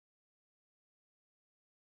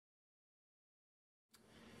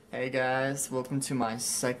Hey guys, welcome to my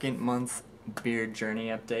second month beard journey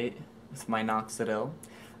update with my Minoxidil.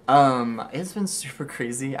 It's been super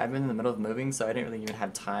crazy. I've been in the middle of moving, so I didn't really even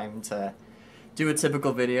have time to do a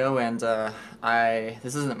typical video, and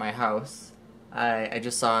this isn't my house. I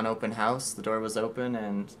just saw an open house, the door was open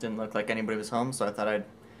and didn't look like anybody was home, so I thought I'd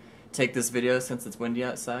take this video since it's windy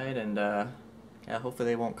outside, and yeah, hopefully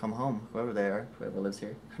they won't come home, whoever they are, whoever lives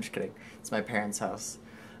here. I'm just kidding. It's my parents' house.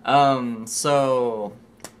 So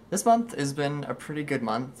this month has been a pretty good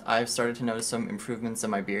month. I've started to notice some improvements in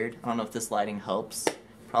my beard. I don't know if this lighting helps.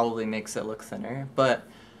 Probably makes it look thinner, but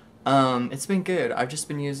it's been good. I've just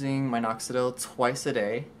been using my Minoxidil twice a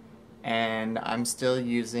day, and I'm still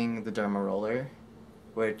using the Derma Roller,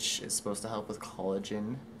 which is supposed to help with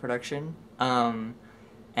collagen production,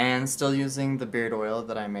 and still using the beard oil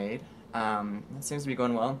that I made. It seems to be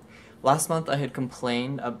going well. Last month I had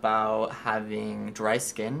complained about having dry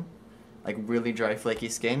skin, like really dry flaky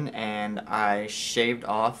skin, and I shaved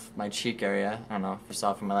off my cheek area. I don't know if you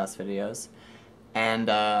saw from my last videos, and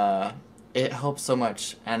it helped so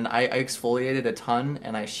much. And I exfoliated a ton,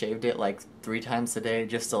 and I shaved it like 3 times a day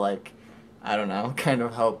just to, like, I don't know, kind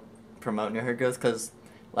of help promote new hair growth, because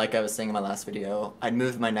like I was saying in my last video, I'd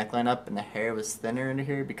moved my neckline up and the hair was thinner into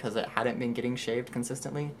here because it hadn't been getting shaved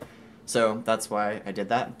consistently. So that's why I did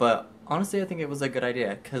that. But honestly, I think it was a good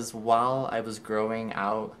idea, because while I was growing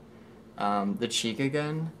out the cheek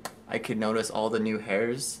again, I could notice all the new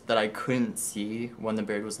hairs that I couldn't see when the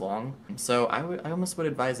beard was long. So I almost would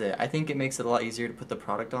advise it. I think it makes it a lot easier to put the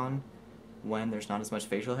product on when there's not as much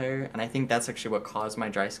facial hair, and I think that's actually what caused my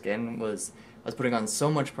dry skin. Was I was putting on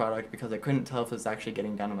so much product because I couldn't tell if it was actually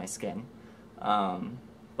getting down to my skin.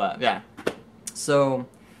 But yeah, so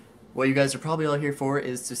what you guys are probably all here for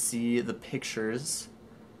is to see the pictures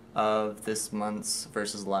of this month's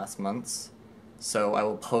versus last month's. So I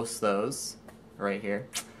will post those right here.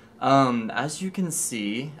 As you can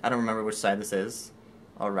see, I don't remember which side this is.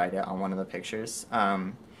 I'll write it on one of the pictures.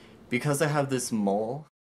 Because I have this mole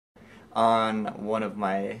on one of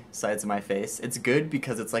my sides of my face, it's good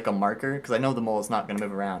because it's like a marker, because I know the mole is not going to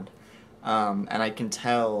move around. And I can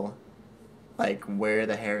tell like where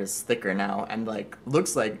the hair is thicker now, and like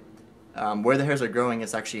looks like where the hairs are growing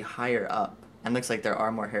is actually higher up, and looks like there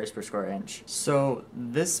are more hairs per square inch. So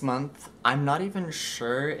this month, I'm not even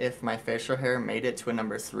sure if my facial hair made it to a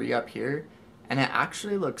number 3 up here, and it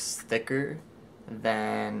actually looks thicker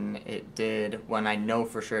than it did when I know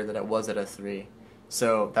for sure that it was at a 3.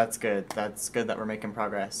 So that's good. That's good that we're making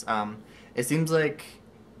progress. It seems like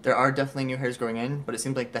there are definitely new hairs growing in, but it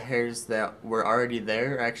seems like the hairs that were already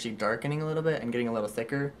there are actually darkening a little bit and getting a little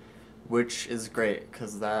thicker, which is great,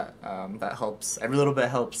 because that helps. Every little bit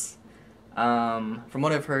helps. From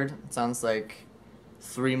what I've heard, it sounds like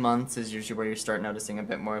 3 months is usually where you start noticing a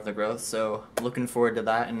bit more of the growth, so looking forward to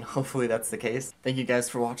that, and hopefully that's the case. Thank you guys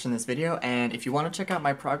for watching this video, and if you want to check out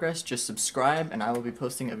my progress, just subscribe, and I will be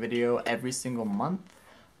posting a video every single month.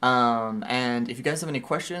 And if you guys have any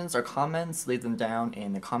questions or comments, leave them down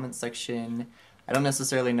in the comments section. I don't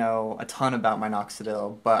necessarily know a ton about my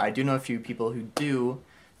Minoxidil, but I do know a few people who do,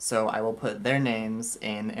 so I will put their names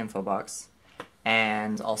in the info box,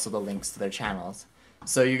 and also the links to their channels.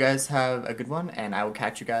 So you guys have a good one, and I will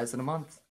catch you guys in a month.